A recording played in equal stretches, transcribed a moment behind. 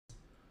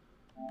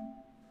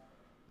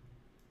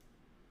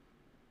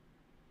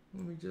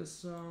Let me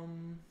just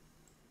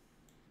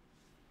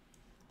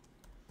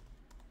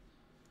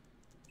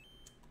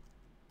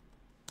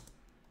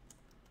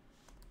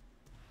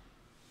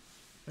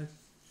I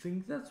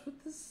think that's what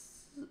this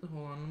is.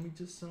 Hold on, let me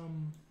just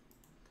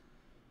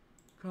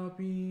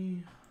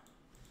copy,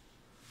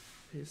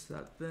 paste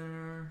that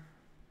there.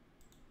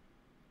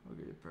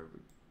 Okay,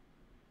 perfect.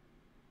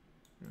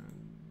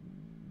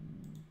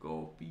 And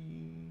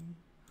copy.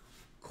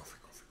 Coffee.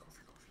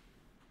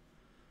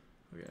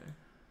 Okay.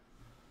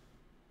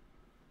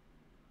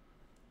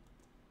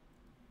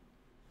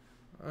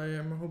 I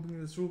am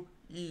hoping this will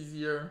be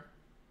easier.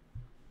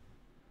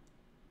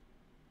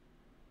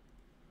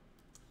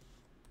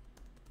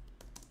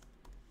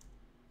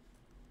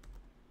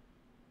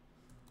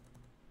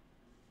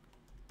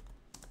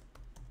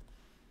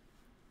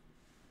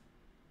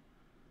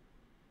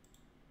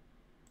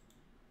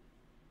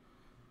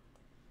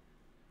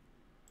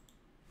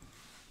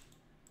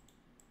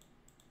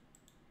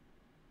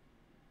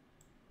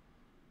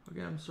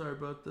 Okay, I'm sorry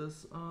about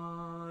this.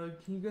 Can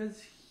you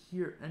guys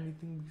hear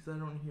anything? Because I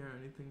don't hear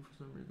anything for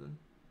some reason.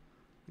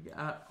 Like,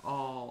 at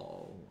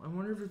all. I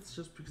wonder if it's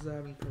just because I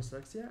haven't pressed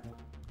X yet.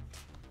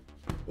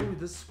 Oh,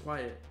 this is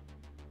quiet.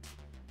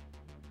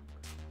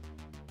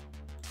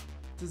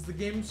 Does the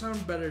game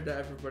sound better to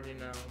everybody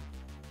now?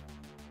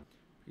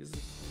 Because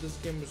this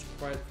game was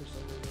quiet for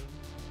some reason.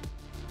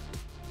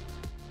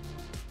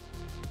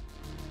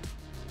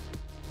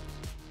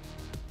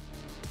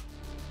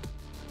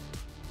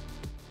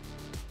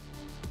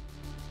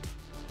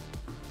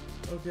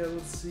 Okay,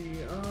 let's see.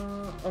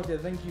 Okay,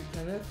 thank you,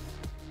 Kenneth.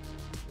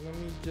 Let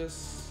me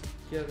just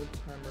get a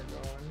timer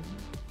going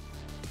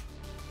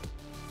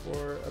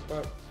for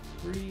about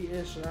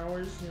 3-ish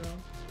hours, you know,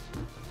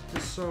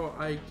 just so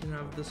I can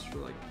have this for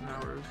like an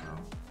hour or so.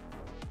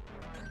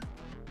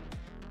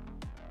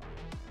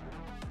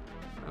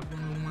 I have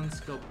only one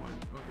skill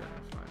point. Okay,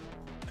 fine.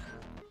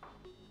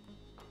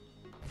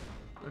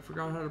 I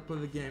forgot how to play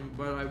the game,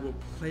 but I will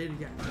play it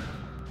again.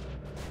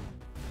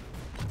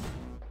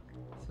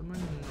 Someone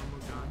in a normal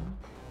gun.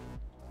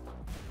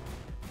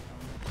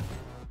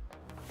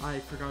 I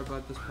forgot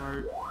about this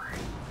part.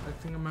 I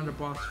think I'm at a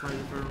boss fight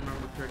if I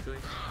remember correctly.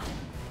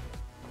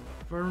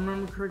 If I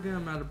remember correctly,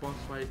 I'm at a boss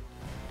fight.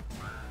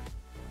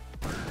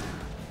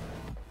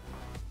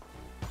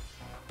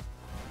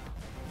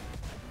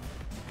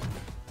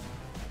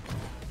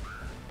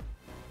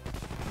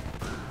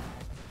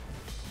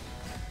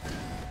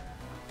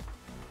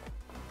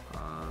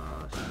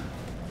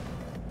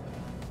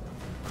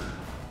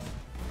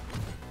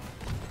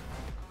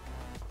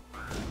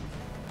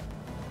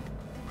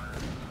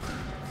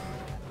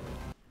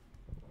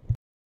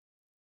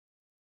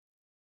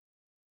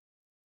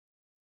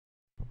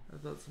 I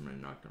thought somebody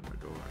knocked on my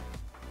door.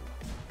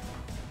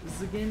 Is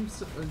the game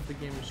the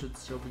game should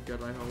still be good,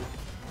 I hope.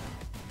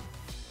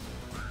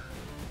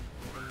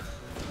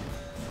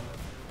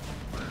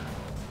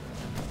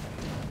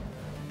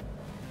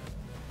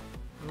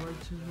 I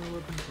like to know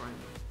weapon find.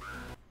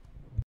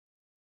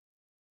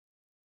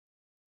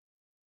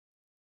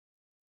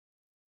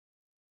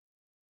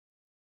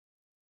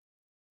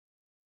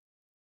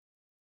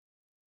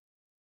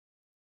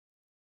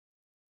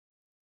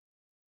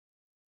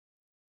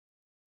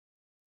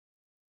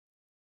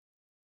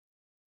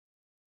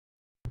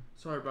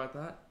 Sorry about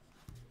that.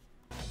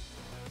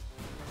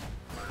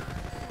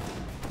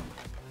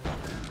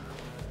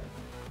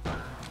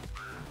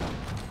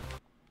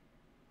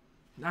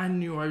 I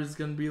knew I was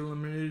gonna be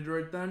eliminated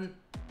right then.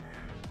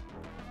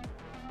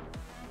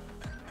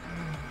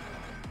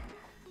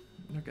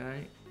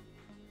 Okay.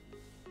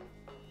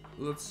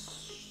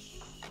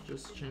 Let's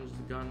just change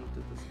the gun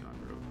to this gun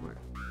real quick.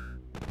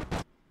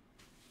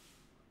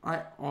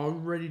 I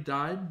already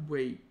died?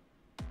 Wait.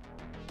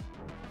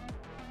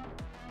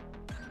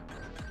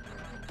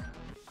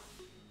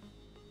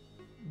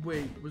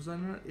 Wait, was I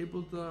not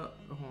able to...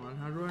 Hold on,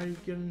 how do I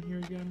get in here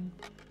again?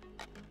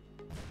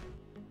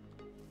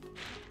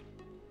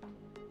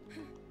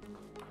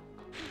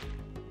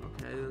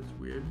 Okay, that's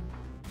weird.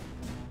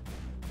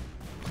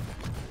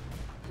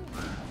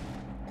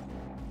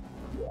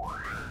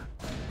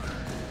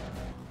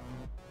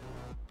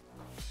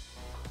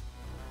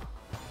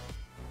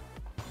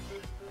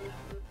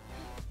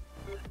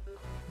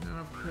 Not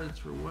enough credits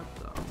for what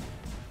though?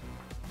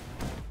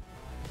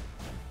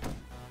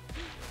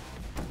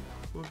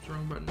 Whoops,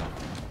 wrong button.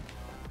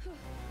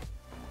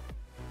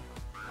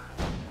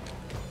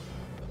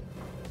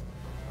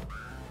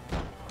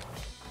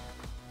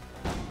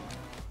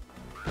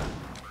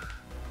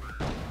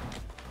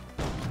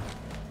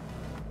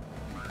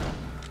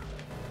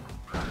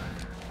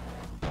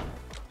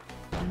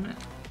 Damn it.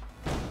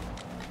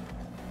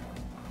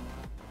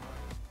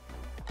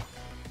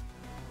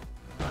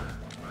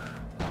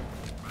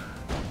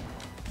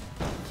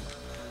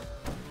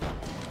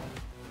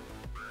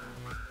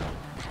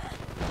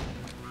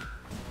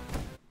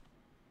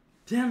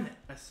 Damn it!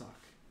 I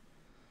suck.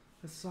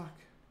 I suck.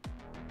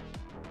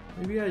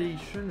 Maybe I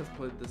shouldn't have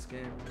played this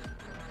game.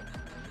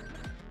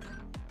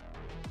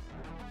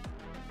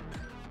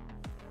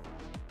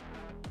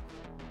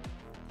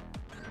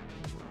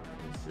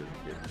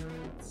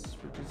 credits,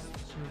 reduces the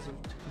chance of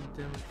taking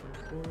damage from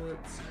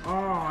bullets. Oh,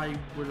 I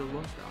would have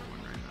loved that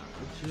one right now.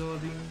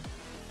 Agility,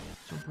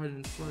 jump height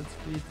and sled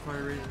speed,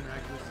 fire rate and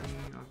accuracy.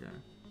 Okay.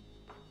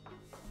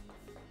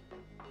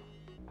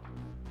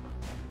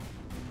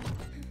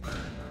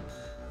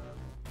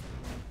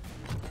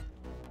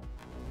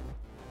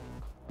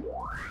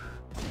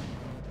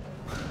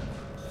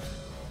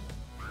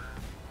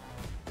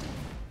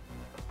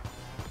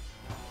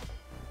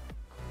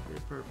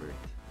 Okay, perfect.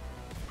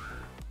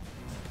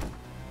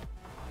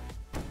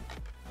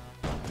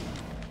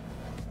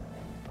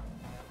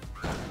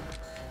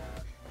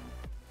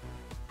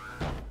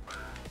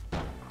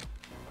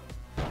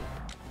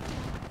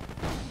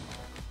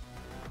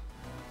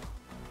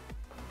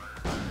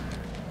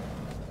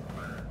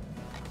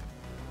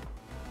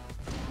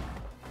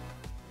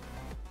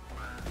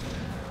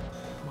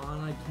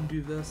 I can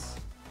do this.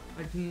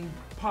 I can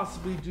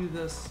possibly do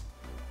this.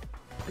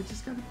 I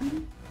just gotta beat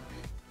it.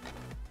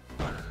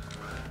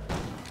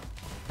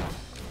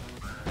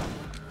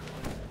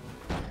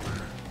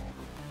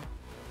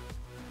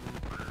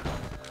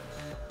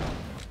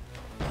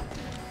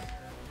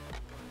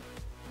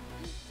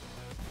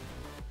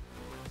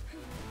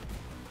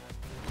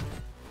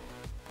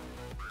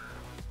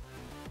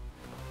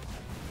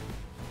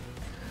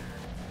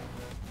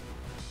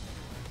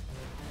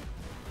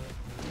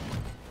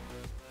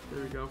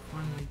 There we go,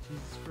 finally,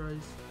 Jesus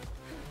Christ.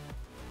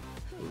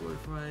 What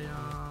if I,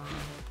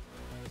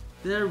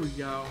 there we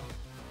go.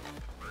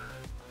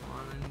 Come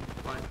on, I need to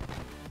fight.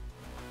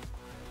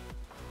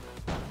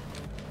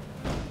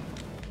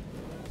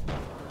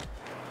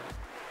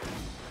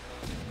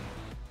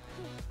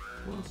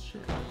 Well,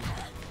 shit.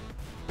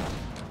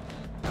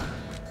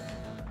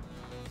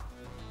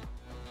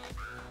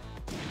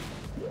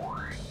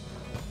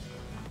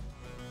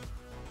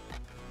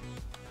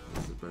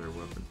 Better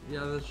weapon.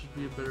 Yeah, that should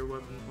be a better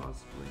weapon,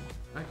 possibly.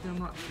 Actually, I'm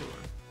not sure.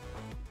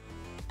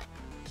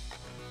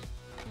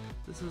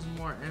 This has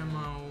more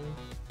ammo.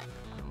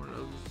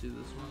 I'll just do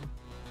this one.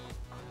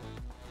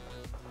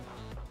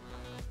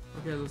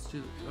 Okay, let's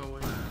do. Oh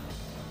wait.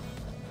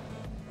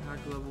 Hack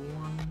level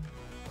 1.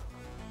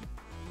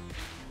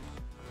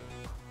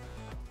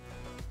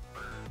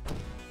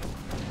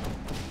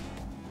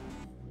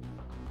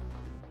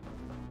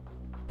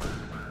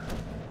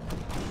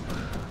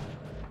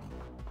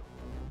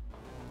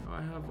 I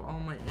have all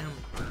my ammo,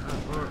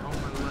 or all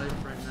my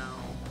life right now,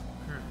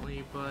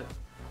 currently, but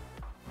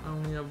I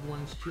only have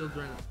one shield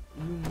right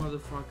now. You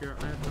motherfucker,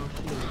 I have no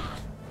shield.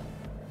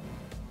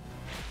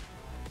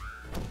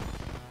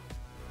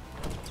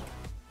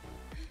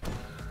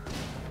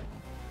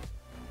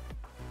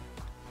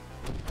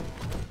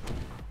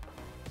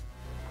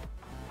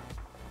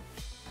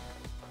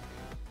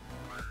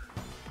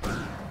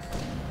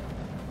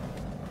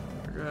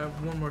 I have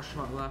one more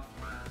shot left.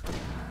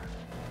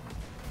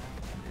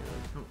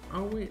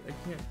 Oh wait, I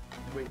can't.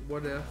 Wait,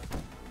 what if?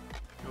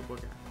 Nope,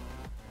 okay.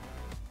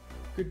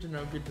 Good to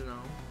know, good to know.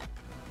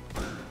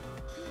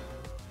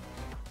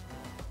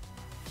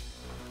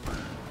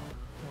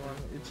 Hold on,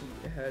 itchy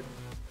head.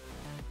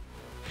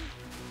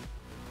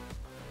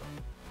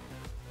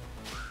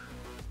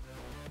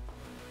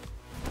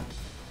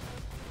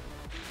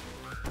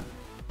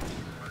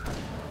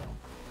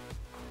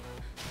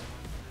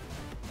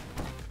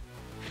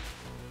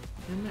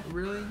 Damn it,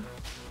 really?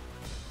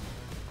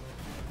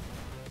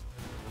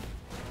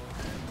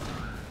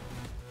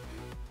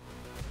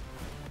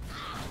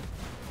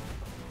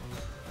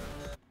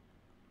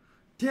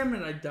 Damn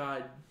it, I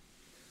died.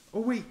 Oh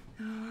wait,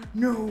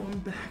 no, I'm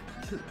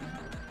back to the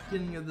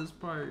beginning of this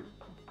part.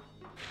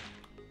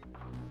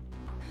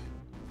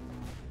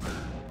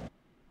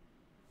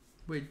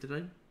 Wait, did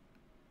I?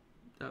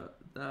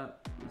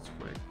 That was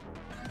quick.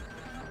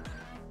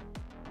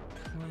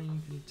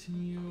 Playing,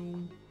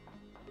 continue.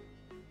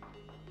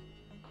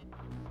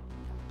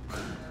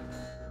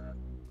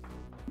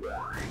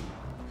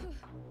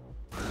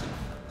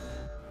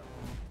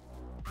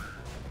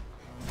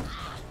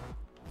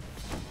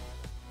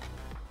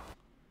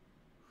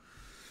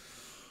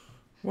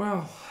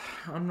 Wow,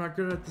 I'm not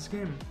good at this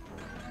game,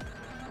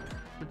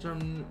 which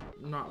I'm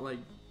not like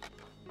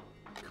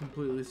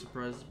completely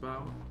surprised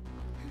about.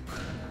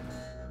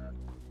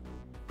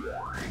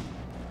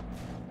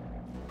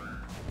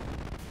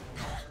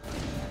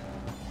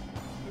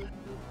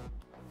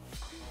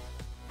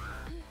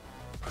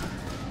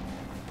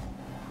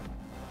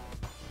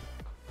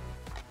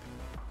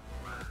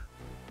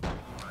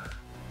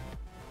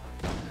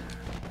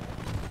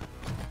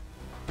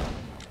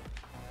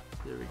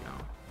 There we go.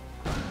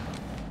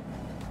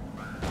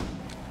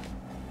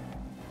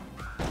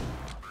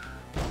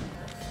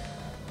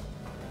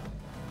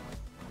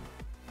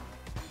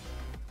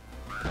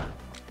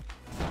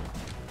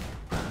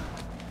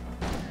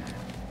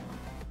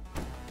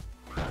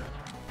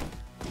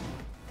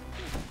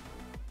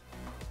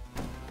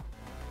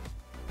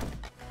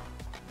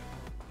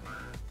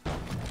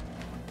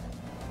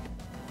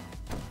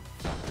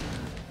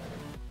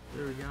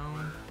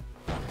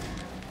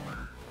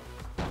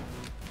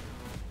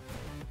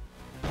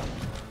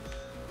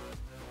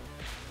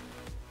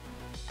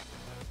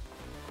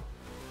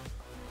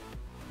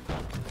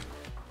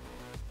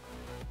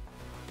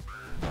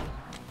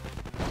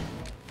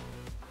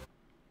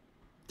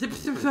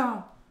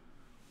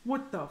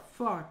 What the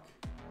fuck?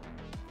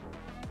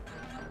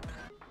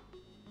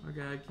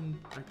 Okay, I can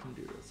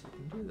do this. I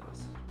can do this.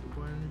 Good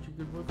boy energy,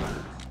 good boy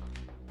vibes.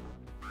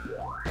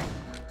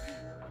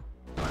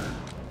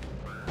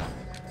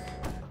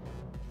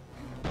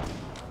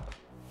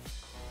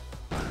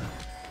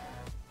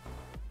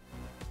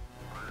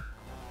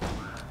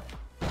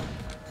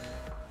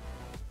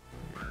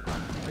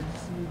 I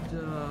just need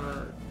to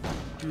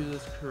do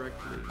this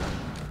correctly.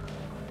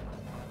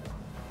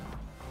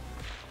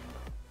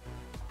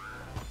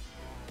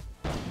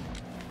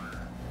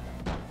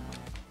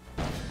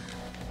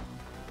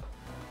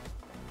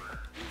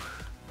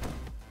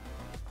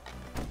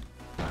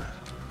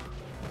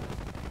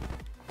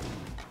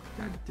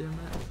 God damn it.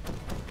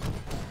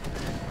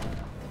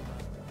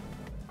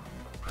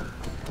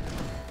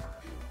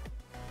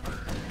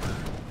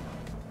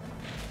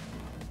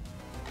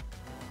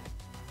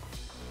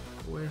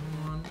 Wait,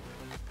 hold on.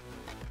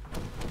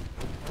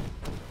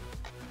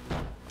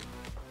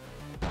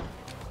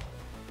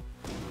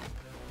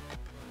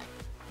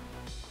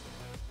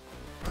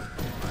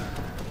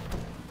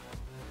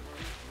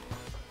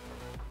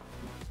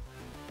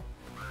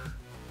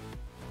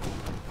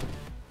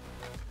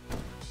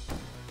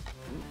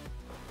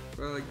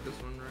 I like this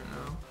one right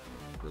now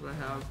that I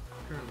have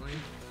currently,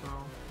 so.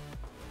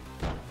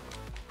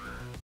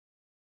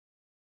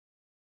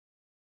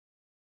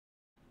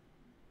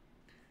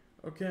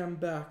 Okay, I'm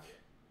back.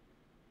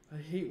 I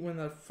hate when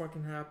that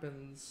fucking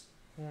happens.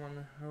 Hold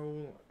on,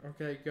 how,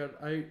 okay, good.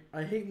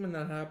 I hate when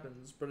that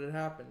happens, but it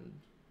happened.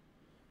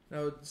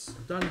 Now it's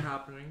done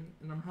happening,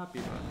 and I'm happy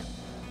about it.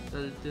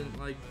 That it didn't,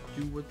 like,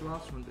 do what the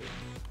last one did.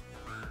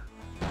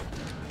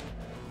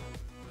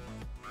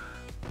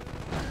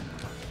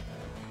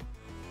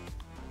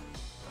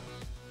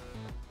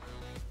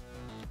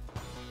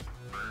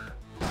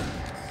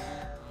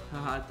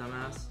 Haha,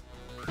 dumbass.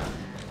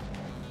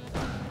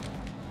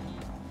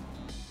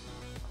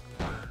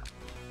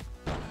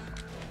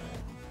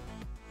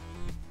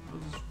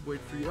 I'll just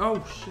wait for you.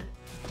 Oh, shit.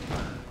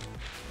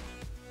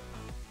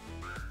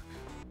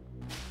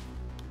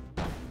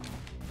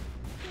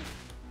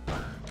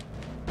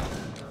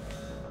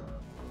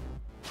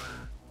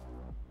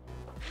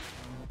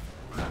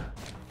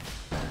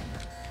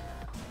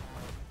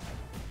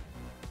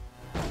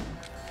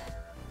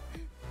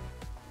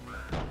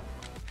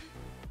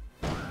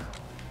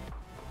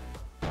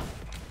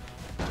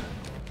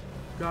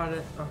 Got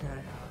it. Okay.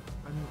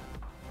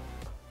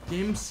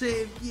 Game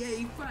saved.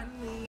 Yay,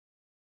 finally.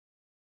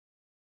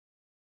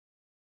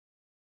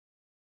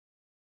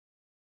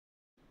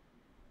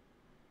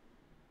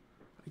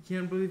 I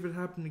can't believe it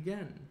happened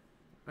again.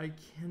 I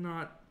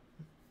cannot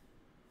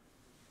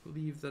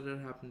believe that it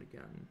happened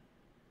again.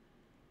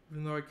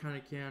 Even though I kind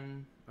of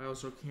can, I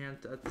also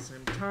can't at the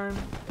same time.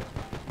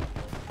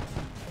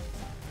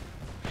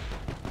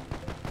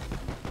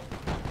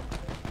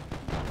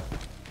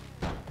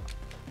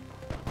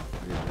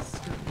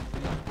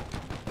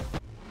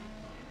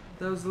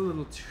 That was a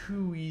little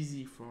too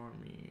easy for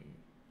me.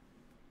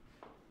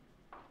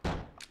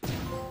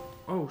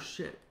 Oh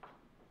shit.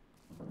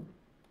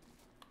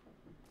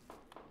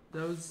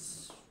 That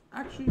was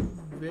actually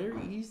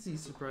very easy,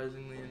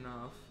 surprisingly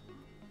enough.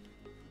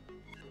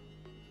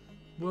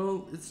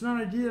 Well, it's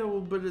not ideal,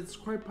 but it's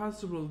quite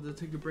possible to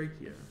take a break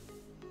here.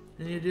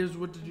 Any ideas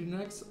what to do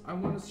next? I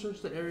want to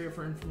search the area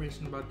for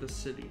information about this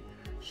city.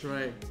 Should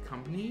I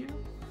accompany you?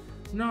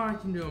 No, I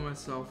can do it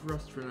myself.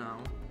 Rest for now.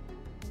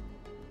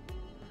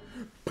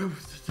 Okay,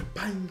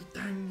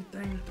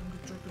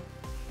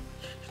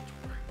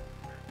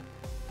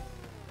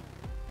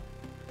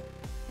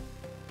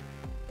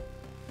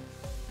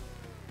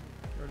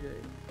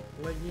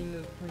 Legging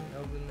is playing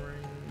Elden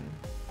Ring.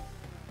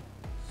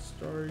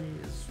 Starry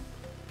is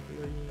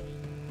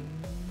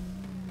playing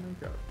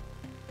Makeup.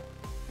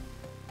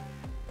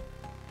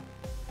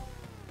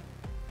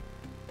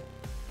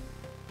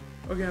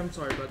 Okay, I'm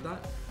sorry about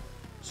that.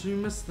 So you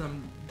missed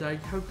them,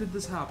 Dyke. How could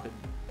this happen?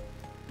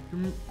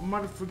 Your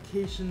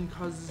modification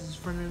causes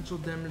financial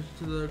damage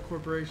to the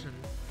corporation.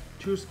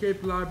 2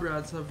 escaped lab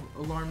rats have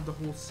alarmed the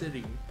whole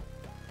city.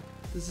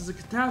 This is a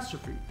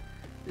catastrophe.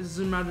 It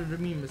doesn't matter to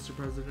me, Mr.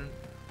 President.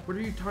 What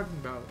are you talking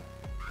about?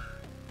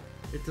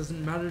 It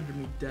doesn't matter to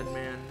me, dead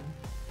man.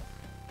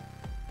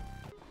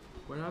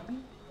 What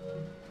happened?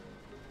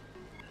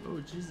 Oh,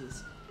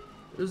 Jesus.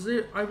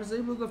 I was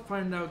able to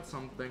find out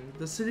something.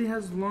 The city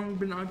has long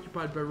been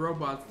occupied by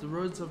robots. The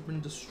roads have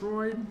been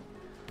destroyed.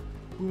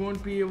 We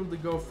won't be able to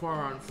go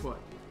far on foot.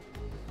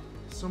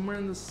 Somewhere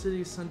in the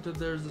city center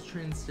there is a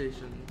train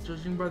station.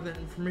 Judging by the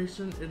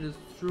information, it is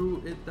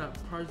through it that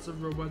parts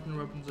of robots and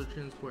weapons are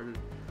transported.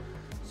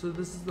 So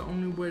this is the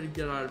only way to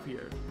get out of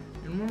here.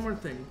 And one more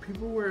thing,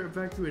 people were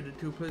evacuated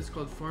to a place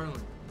called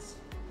Farlands.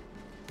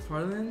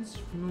 Farlands?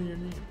 Familiar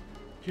name.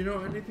 Do you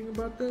know anything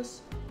about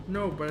this?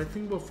 No, but I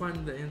think we'll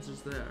find the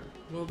answers there.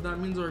 Well, that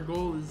means our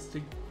goal is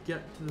to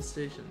get to the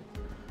station.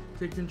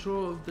 Take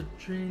control of the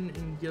train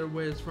and get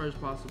away as far as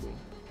possible.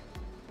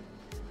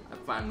 I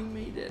finally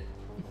made it.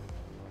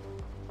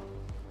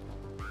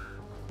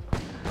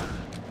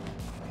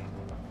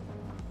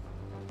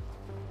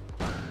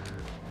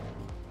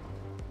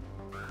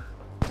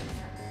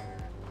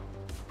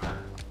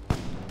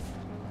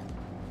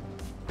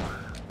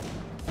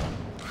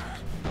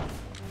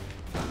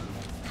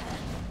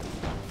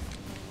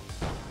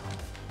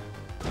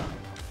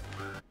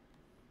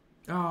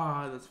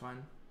 that's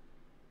fine.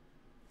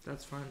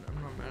 That's fine.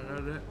 I'm not mad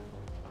at it.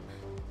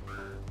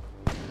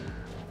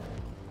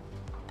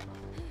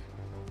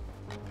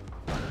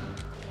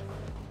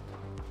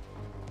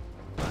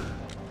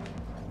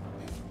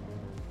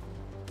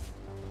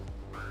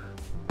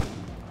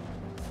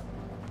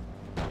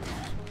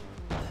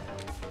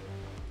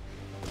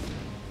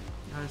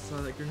 I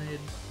saw that grenade.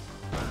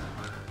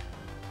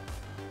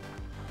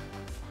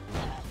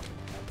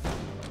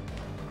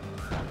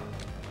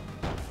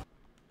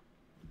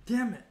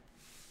 Damn it.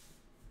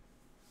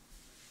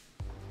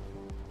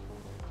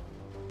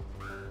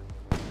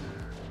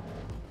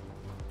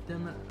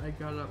 Damn it, I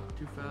got up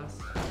too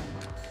fast.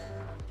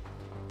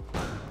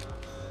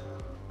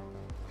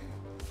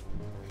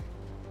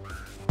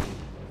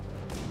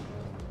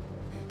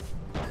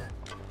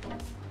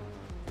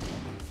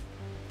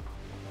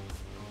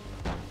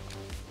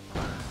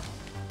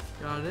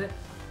 Got it.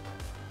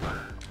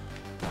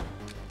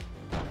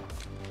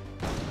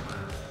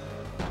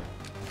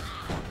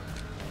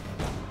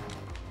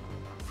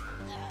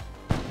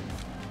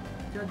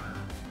 God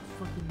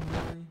fucking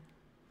really?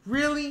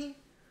 Really?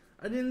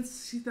 I didn't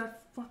see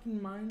that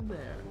fucking mine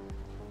there.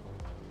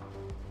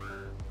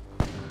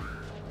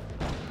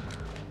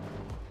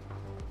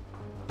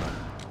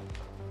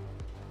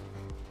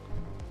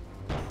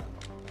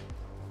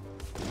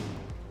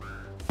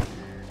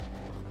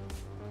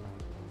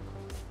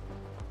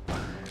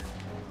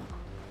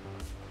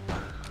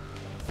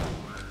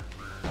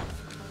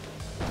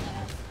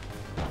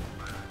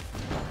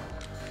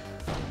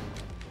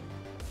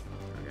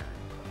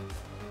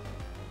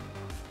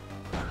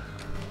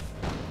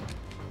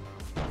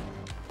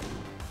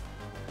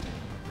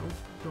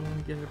 Don't want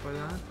to get hit by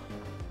that.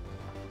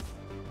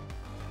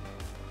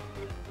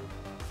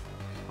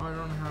 Oh, I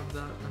don't have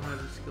that. I have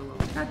a skill up.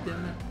 God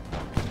damn it. I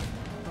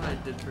thought I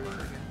did for a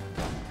second.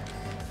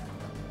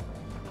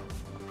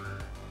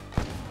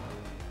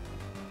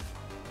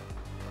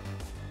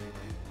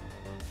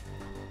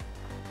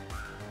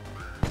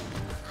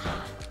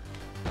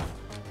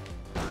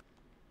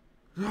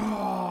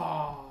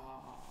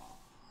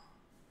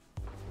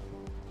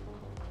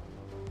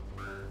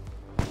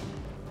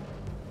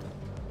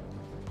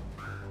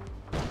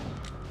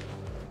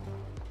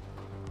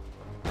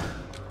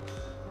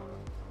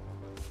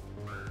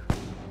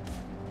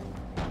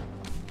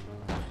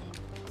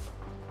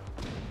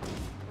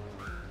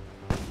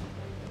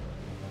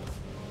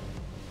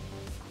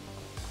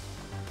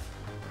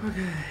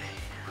 Okay.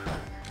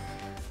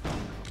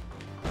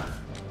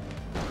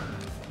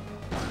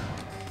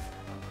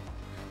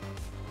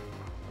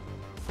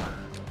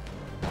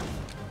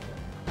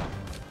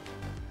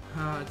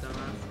 Ah,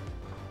 dumbass.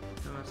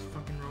 Dumbass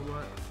fucking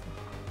robot.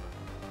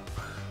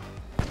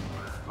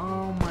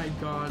 Oh my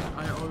god,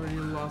 I already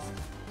lost.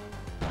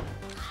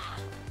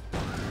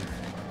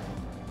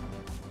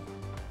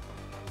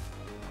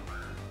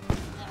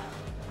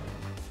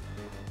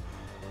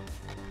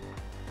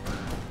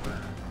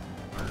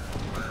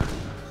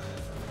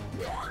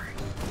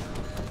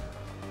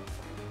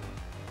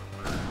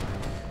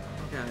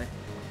 Okay.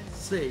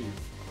 Save.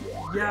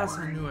 Yes,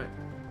 I knew it.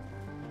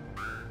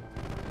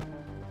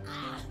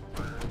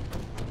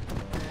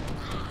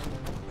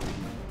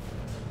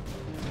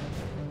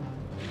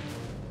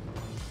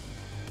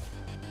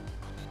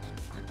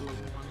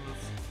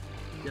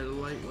 Get a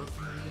light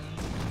weapon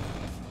again.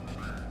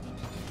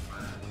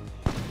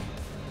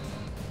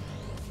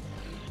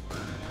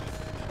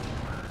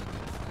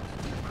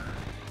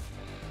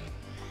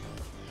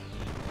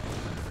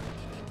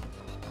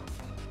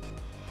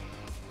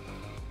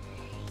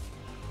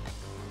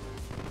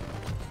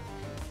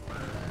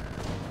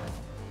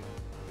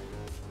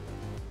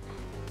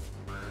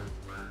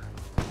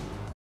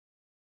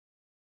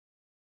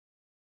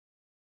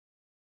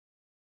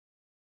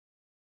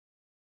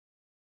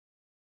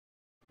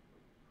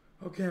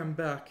 Okay, I'm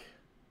back.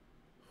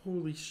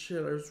 Holy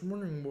shit, I was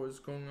wondering what was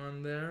going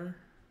on there.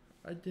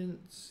 I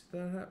didn't see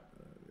that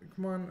happen.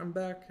 Come on, I'm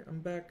back.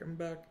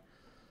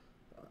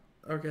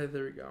 Okay,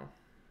 there we go.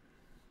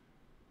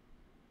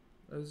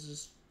 I was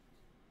just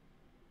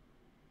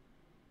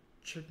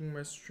checking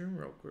my stream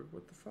real quick.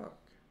 What the fuck?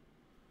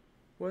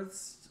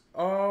 What's...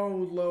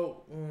 Oh,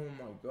 low. Oh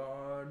my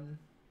god.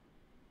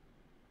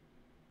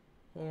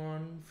 Hold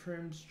on,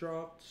 frames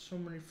dropped. So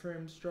many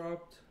frames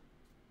dropped.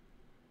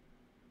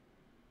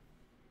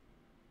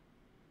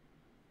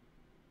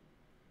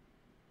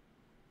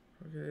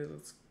 Okay,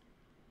 let's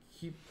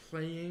keep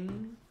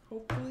playing,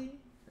 hopefully.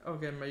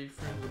 Okay, my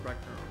frames are back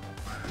now.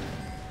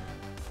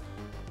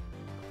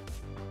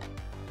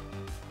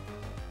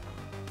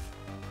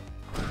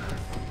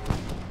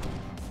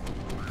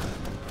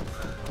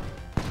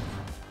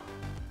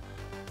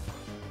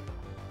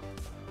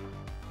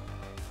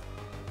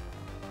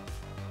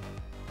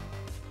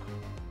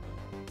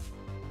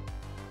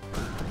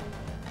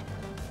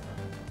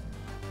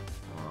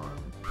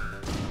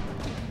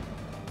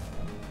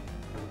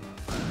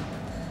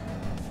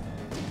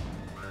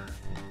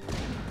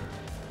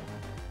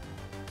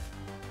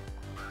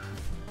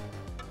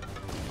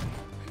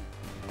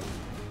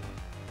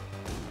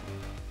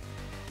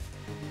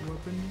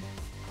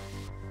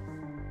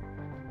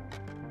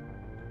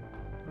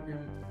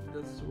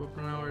 a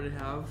weapon I already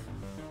have.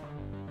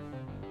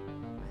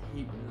 I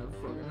hate when that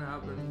fucking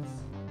happens.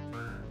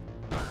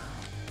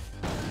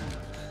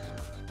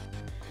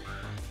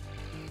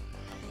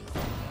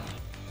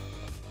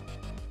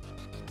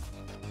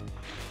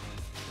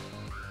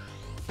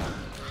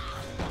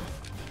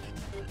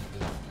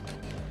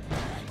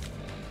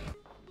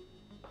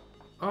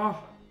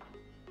 Oh,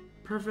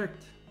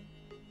 perfect.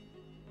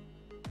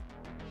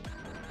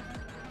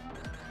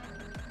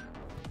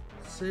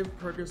 Save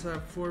progress. I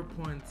have 4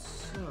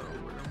 points. So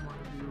what I want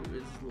to do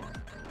is lock.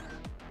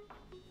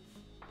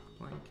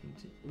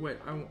 Wait,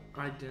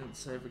 I didn't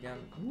save again.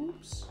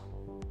 Whoops.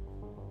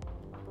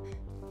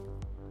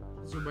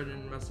 Let's hope I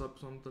didn't mess up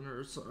something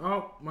or so.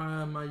 Oh,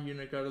 my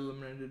unit got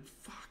eliminated.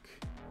 Fuck.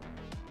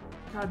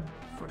 God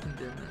fucking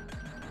damn it.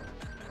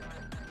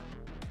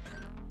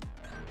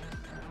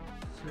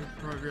 Save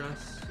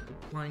progress.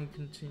 Applying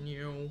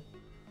continue.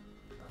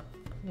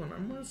 Hold on, I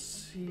want to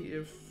see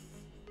if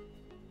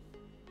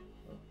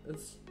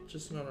it's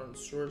just not on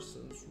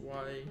sources.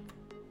 Why?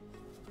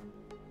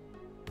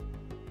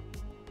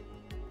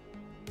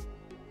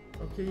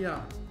 Okay,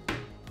 yeah.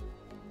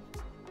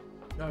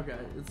 Okay,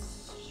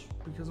 it's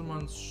because I'm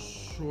on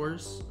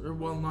source, or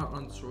well, not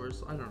on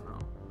source. I don't know.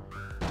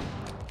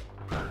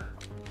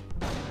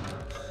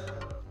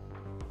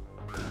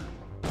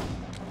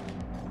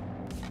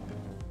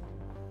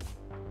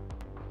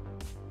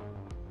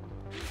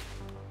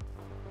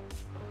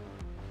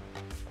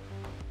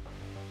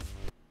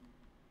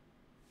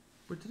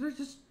 But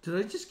did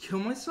I just kill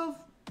myself?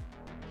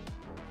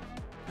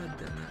 God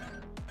damn it.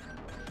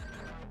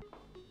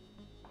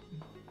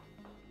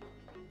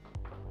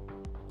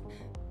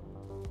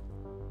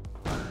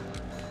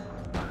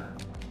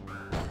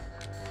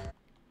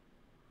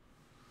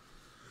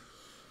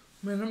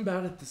 Man, I'm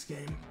bad at this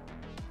game.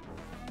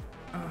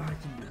 I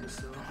can do this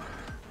though.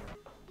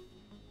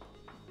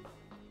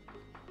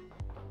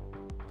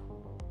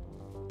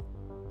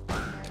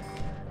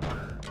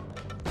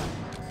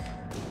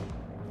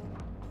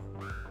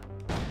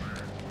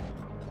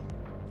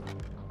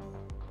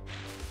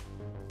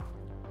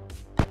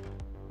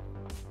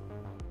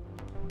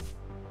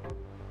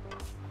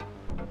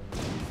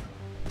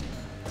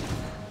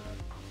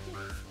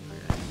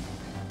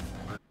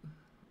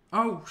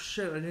 Oh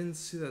shit, I didn't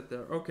see that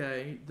there.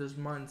 Okay, there's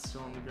mine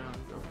still on the ground.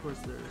 Of course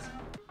there is.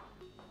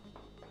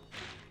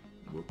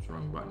 Whoops,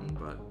 wrong button,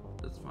 but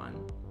that's fine.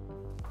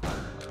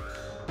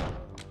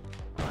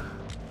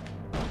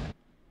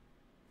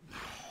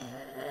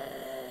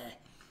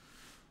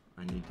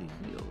 I need to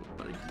heal,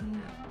 but I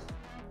can't.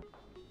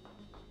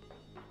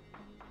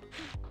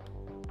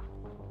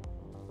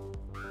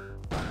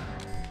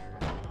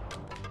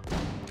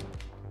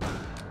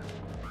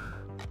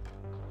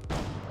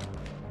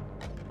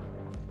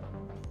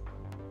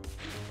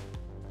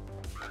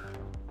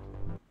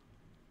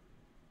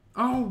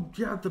 Oh,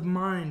 yeah, the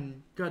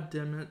mine. God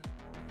damn it.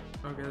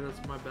 Okay,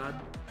 that's my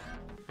bad.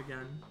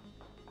 Again.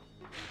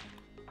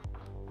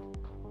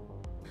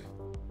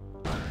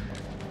 I'm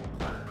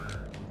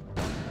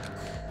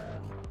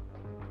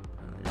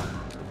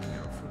not looking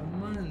out for the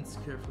mines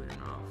carefully enough.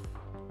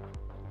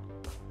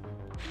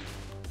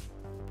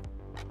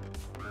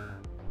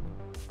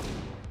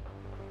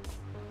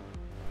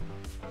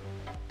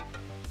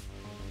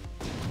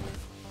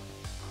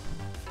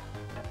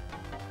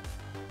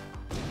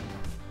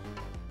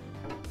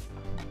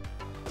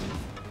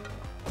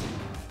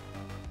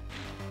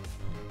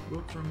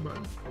 Whoops, wrong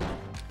button.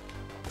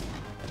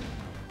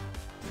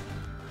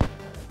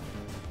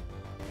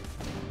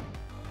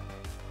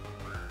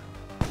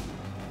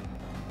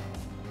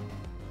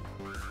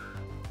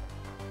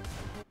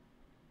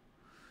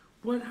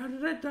 What? How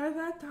did I die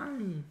that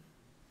time?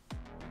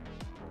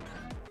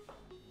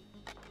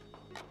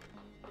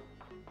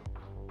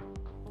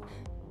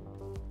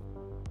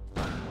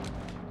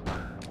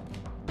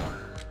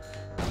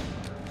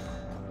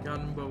 Got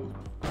them both.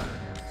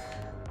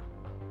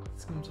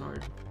 This game's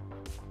hard.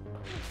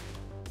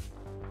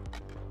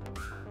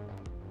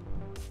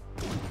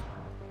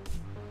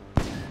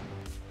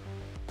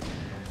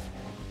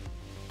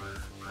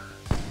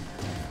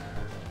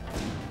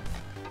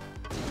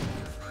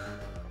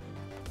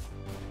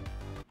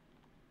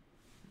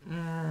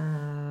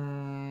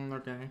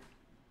 Okay.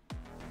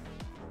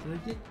 Did I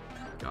get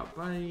got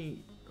by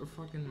a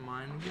fucking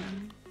mine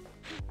again?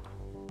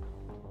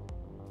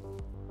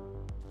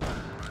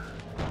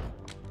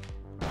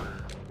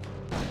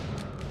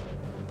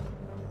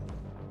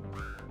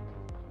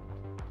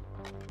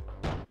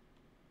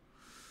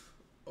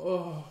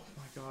 Oh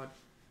my god.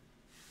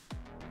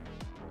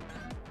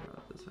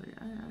 Got this.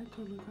 I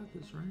totally got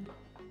this, right?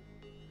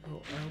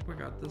 Oh, I hope I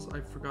got this.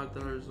 I forgot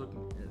that I was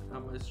looking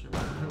at my stream.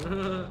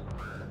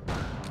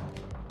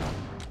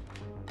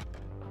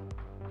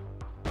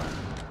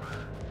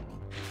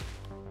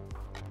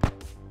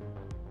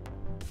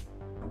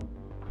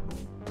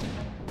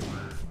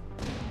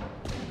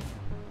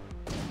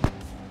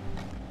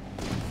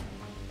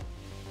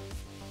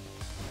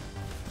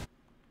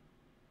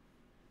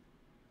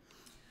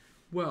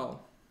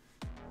 Well,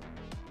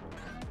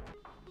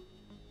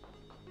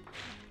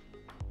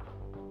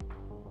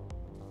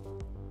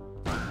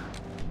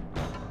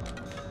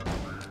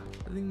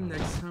 I think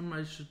next time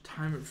I should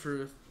time it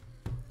for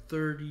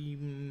 30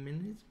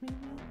 minutes, maybe?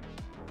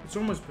 It's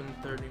almost been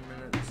 30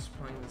 minutes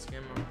playing this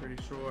game, I'm pretty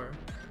sure.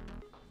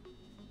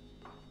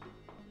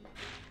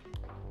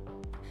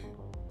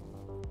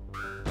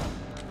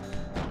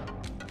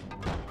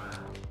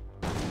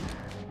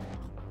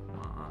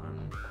 Come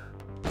on.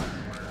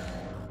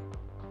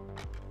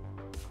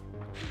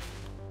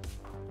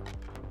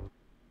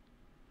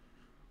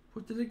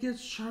 What did it get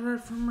shot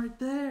at from right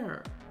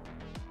there?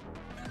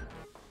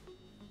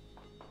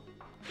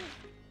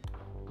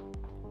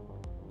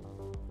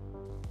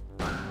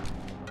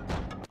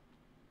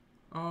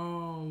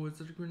 Oh, was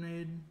it a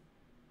grenade?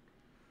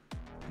 I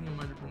think it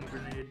might have been a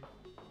grenade.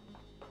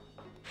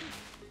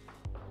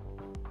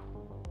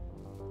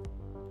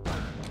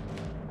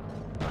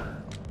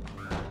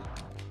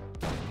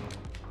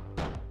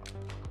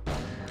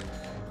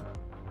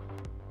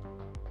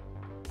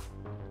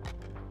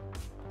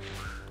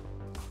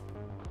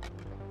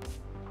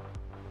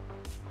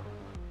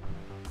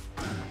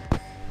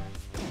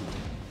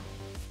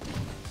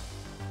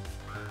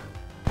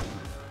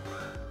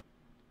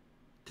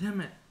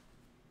 Damn it.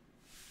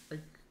 I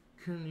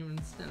couldn't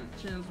even stand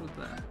a chance with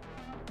that.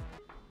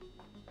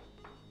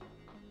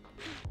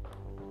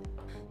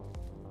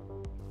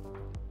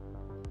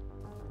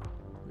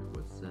 Wait,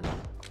 what's this?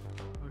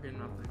 Okay,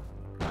 nothing.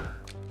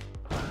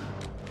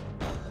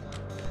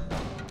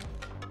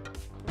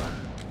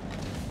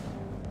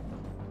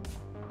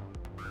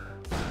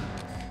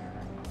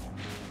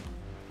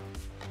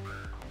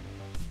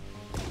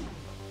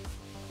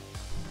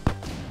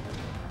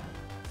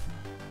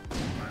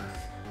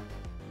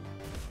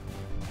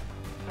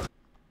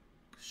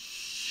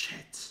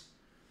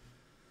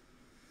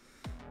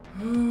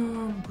 Oh,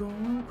 I'm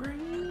going crazy.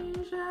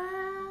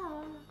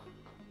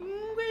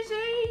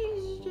 Crazy,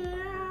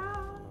 yeah.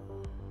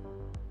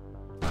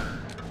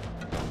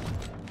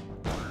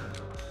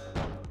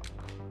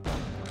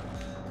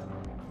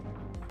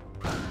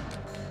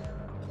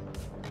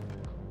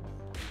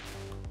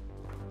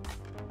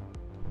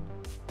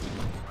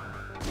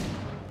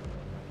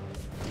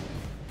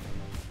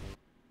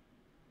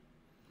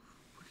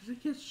 Where did I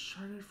get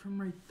shot at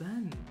from right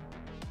then?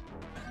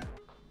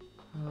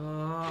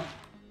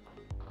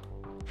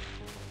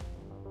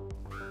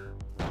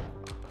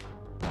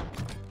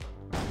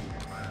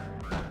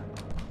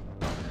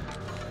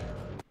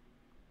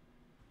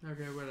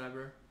 Okay,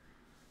 whatever.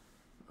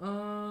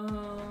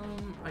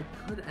 I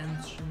could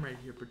end stream right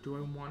here, but do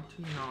I want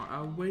to? No,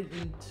 I'll wait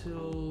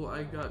until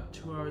I got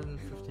 2 hours and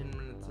 15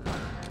 minutes in. I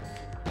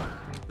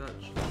think that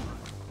should be fine.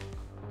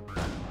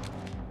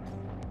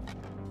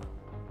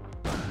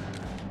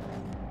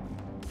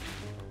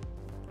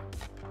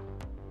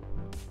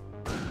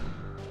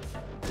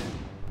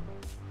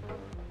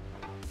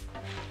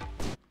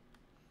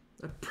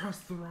 I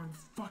pressed the wrong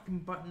fucking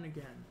button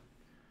again.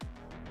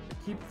 I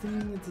keep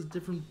thinking it's a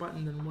different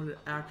button than what it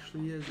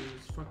actually is.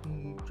 It's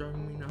fucking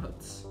driving me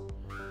nuts.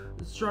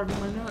 It's driving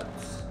my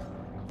nuts.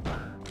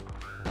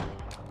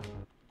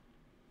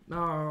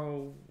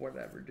 Oh,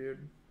 whatever,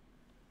 dude.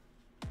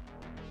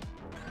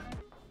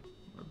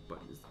 My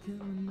butt is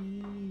killing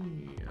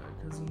me.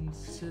 Because I'm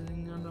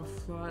sitting on a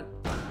flat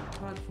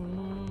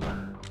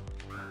platform.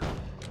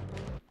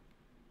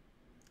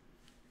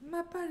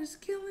 My butt is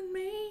killing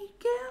me.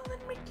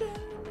 Killing me,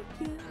 killing me,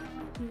 killing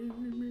me,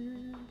 killing me.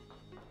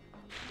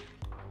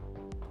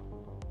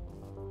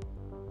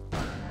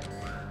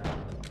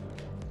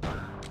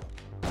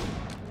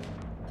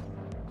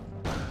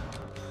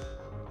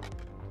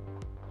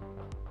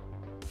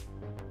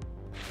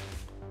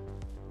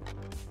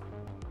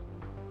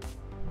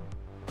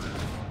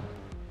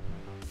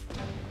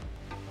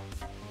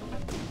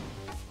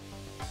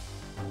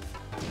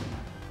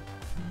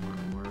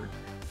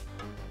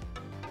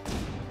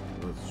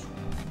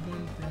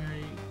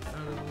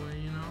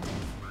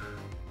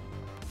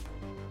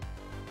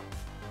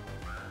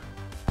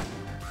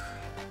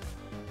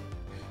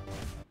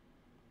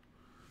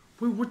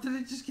 Wait, what did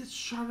I just get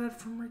shot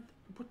at from right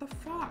there? What the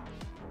fuck?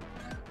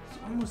 It's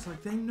almost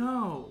like they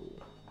know.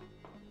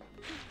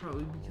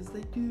 Probably because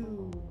they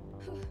do.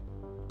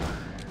 Come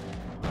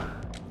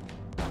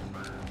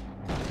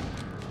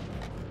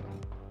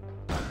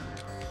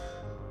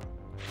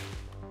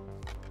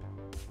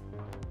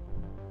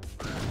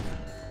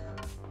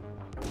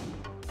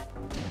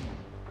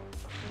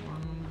on,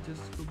 let me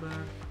just go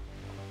back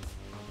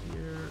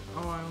here.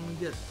 Oh, I only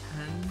get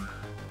 10.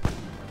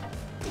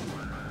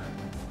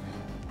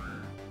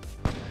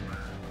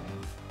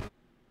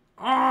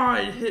 Oh,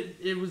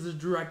 it was a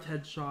direct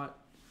headshot.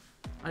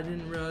 I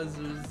didn't realize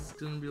it was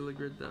gonna be like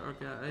right there.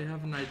 Okay, I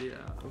have an idea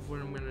of what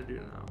I'm gonna do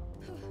now.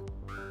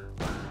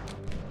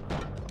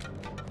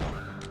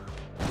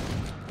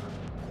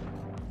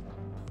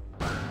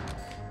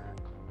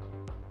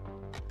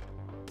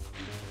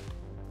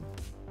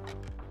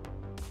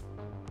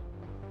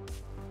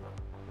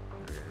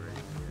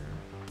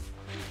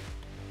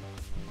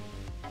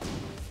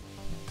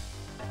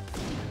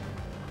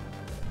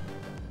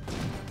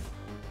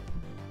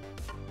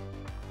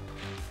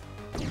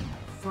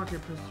 Fuck, I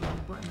pressed the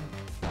wrong button.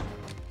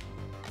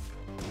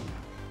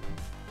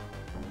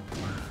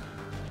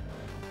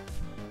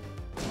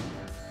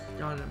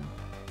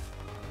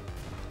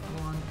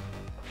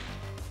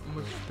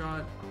 almost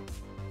forgot.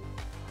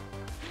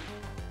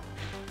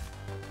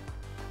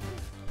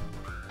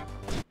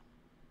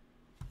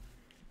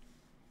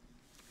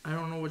 I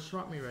don't know what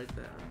shot me right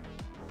there.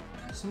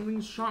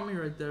 Something shot me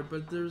right there,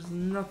 but there's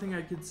nothing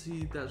I could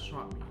see that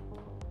shot me.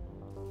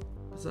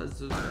 Besides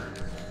those guys.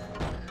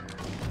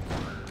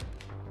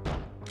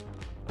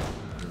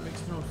 It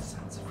makes no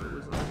sense if it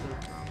was out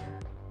there from.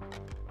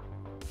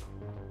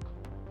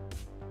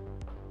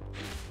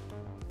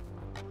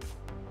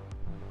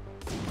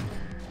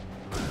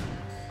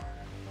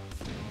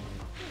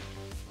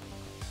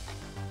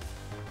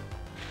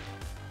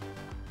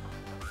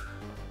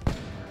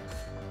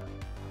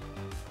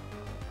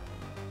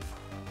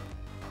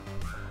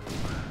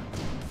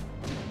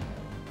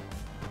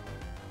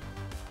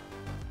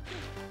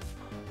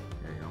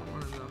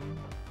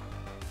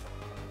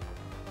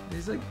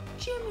 He's like,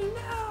 Jimmy,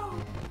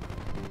 no!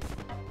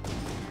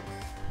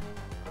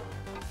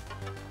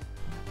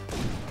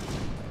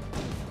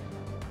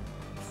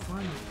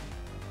 Finally.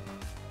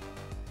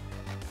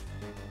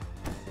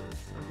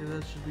 Okay,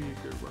 that should be a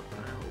good weapon,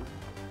 I hope.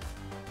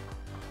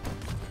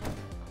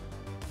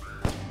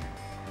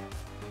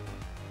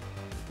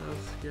 That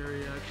was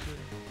scary,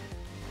 actually.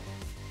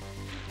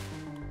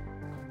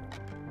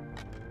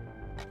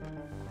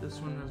 This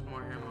one has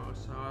more ammo,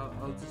 so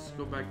I'll just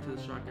go back to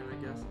the shotgun, I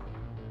guess.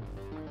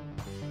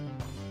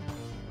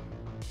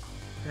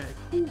 Okay.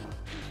 I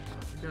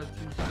got 2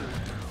 shirts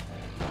now.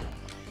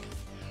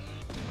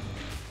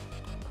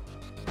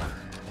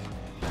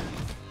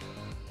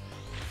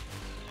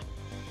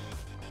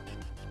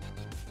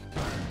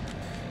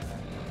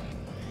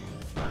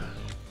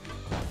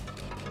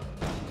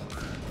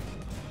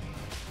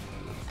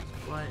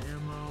 Supply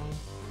ammo.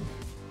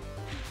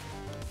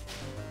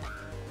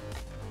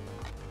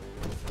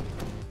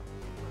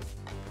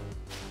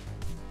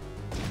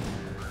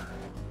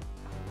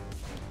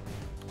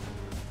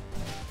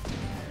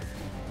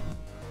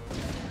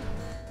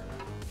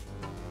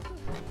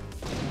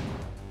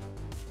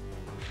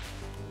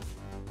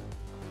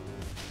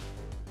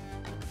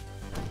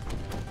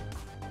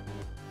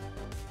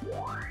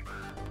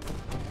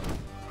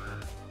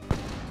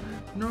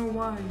 No,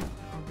 why?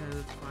 Okay,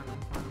 that's fine.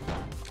 I'm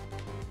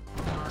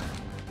fine.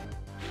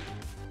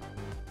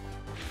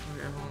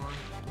 Okay, hold on.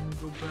 Let me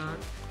go back.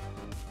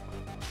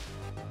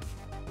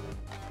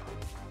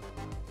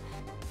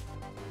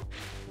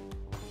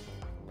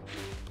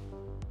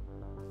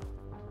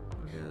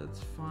 Okay,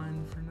 that's fine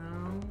for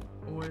now.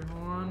 Oh, wait,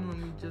 hold on. Let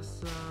me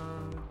just,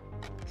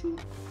 shoot.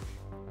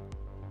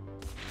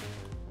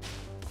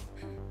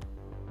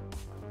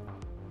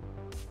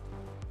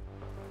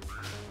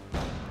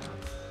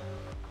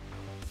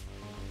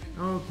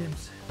 Okay, I'm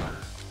safe.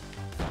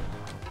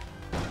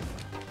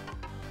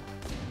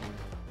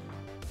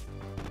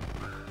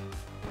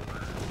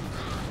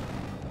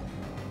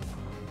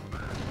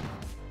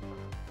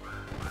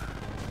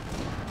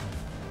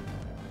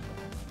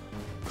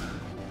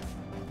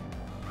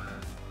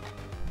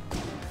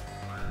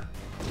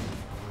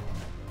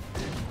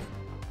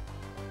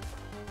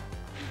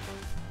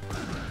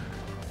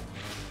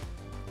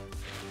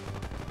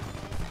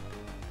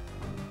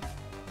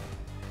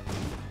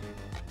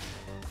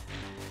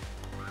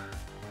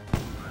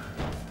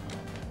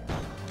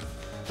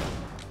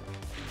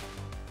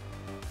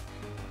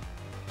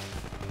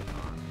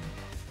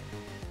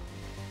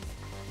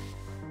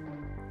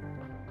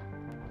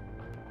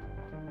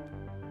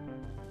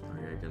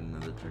 Get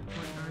another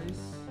checkpoint,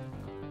 nice.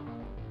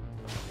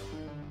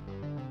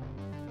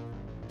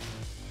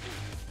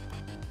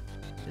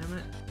 Damn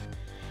it.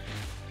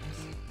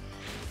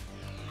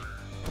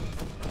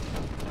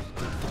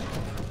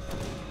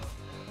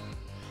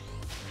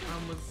 I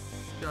almost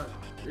got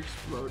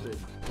exploded.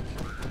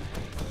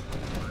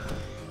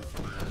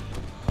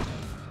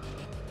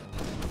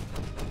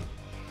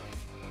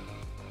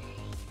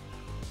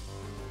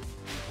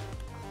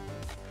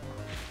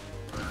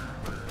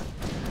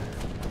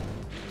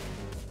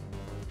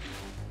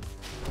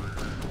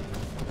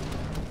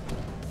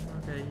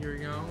 Here we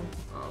go.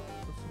 Oh,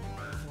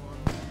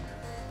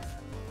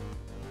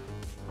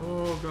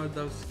 oh god,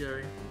 that was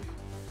scary. I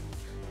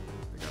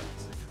got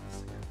this.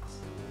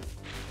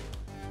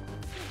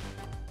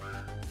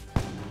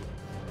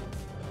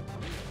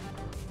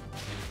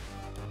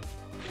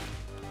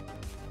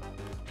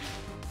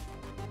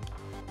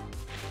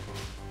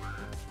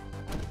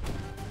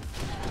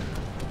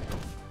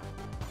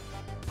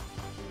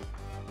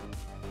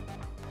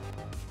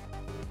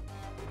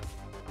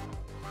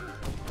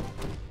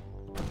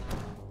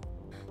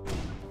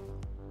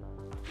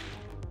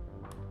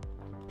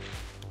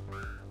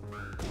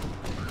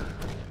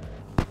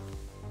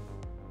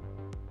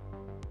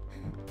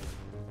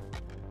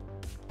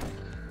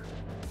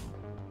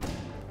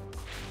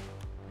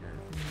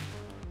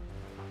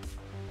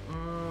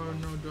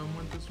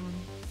 This one?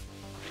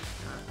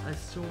 I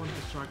still want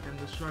the shotgun.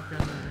 The shotgun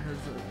has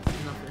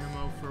enough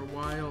ammo for a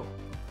while.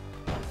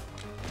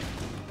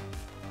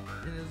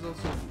 And it's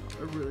also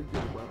a really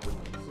good weapon.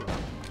 So.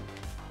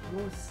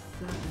 What was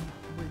that?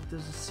 Wait,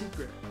 there's a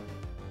secret.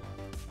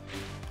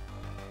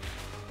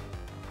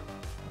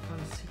 I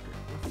found a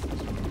secret.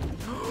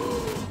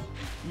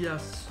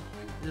 Yes.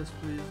 Yes,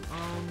 please.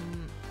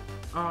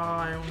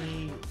 I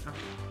only...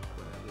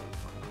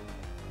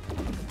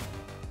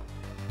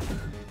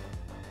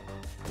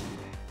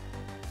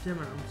 Damn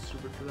it, I'm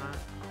stupid for that.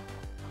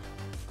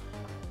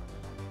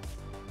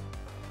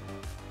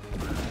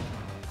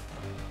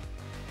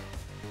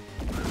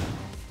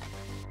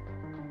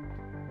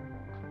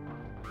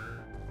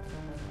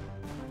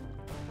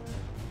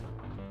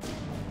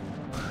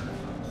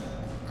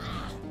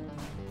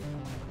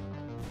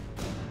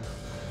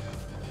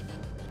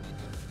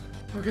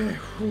 Okay,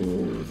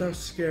 whew, that was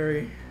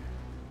scary.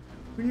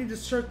 We need to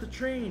start the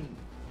train.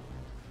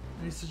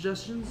 Any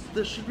suggestions?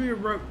 There should be a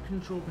route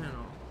control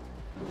panel.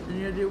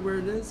 Any idea where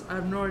it is? I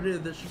have no idea.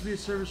 There should be a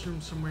service room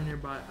somewhere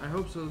nearby. I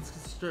hope so. Let's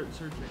start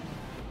searching.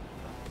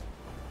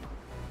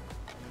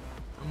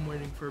 I'm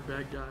waiting for a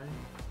bad guy.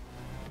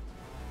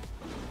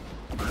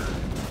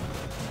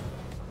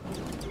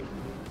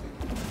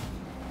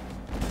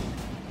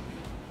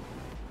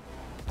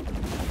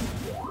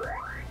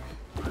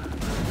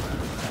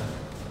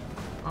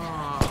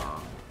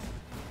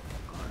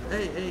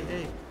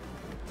 Hey.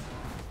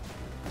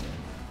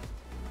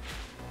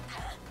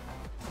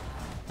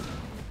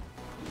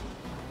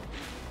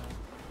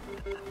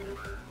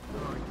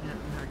 Oh, I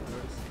can't hack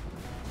this.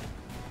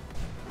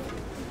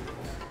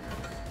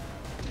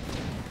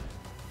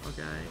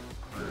 Okay.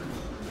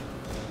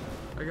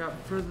 I got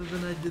further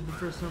than I did the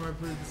first time I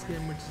played this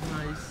game, which is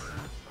nice.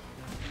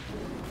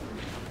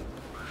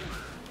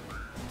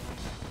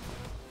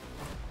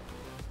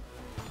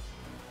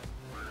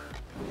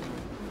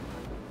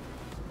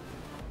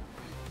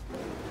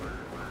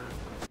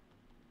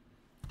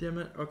 Damn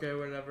it. Okay,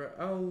 whatever.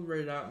 I'll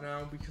raid out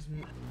now because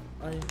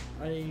I think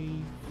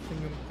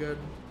I'm good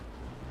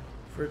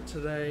for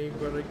today,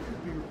 but I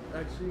could be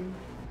actually.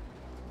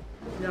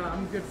 Yeah,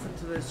 I'm good for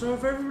today. So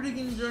if everybody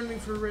can join me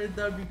for a raid,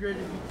 that'd be great.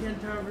 If you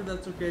can't, however,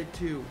 that's okay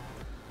too.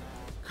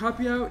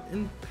 Copy out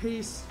and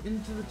paste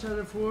into the chat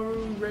if we're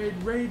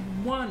raid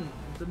 1.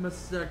 The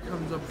message that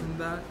comes up from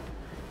that.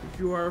 If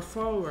you are a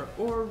follower,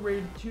 or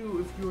raid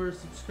 2 if you are a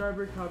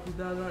subscriber, copy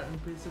that out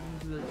and paste it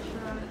into the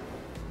chat. And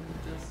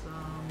just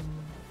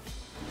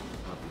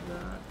copy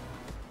that.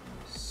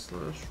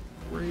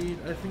 /raid.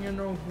 I think I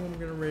know who I'm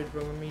gonna raid,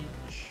 but let me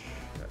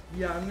check.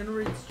 Yeah, I'm gonna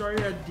raid Starry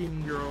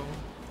Demon Girl.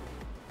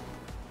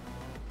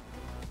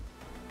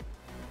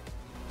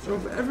 So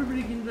if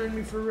everybody can join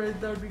me for a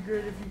raid, that would be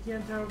great. If you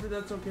can't, however,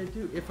 that's okay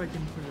too. If I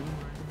can put it in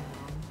right.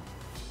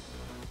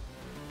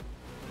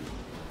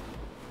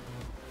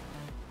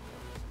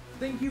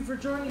 Thank you for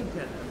joining,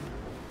 Kenneth.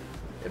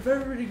 If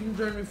everybody can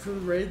join me for the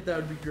raid, that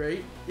would be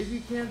great. If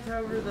you can't,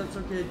 however, that's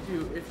okay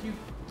too. If you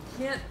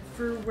can't,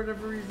 for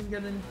whatever reason,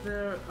 get in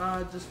there,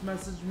 just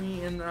message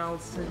me and I'll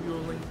send you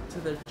a link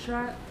to their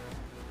chat.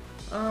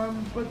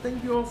 But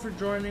thank you all for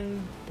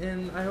joining,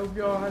 and I hope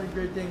you all had a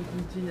great day and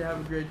continue to have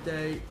a great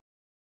day.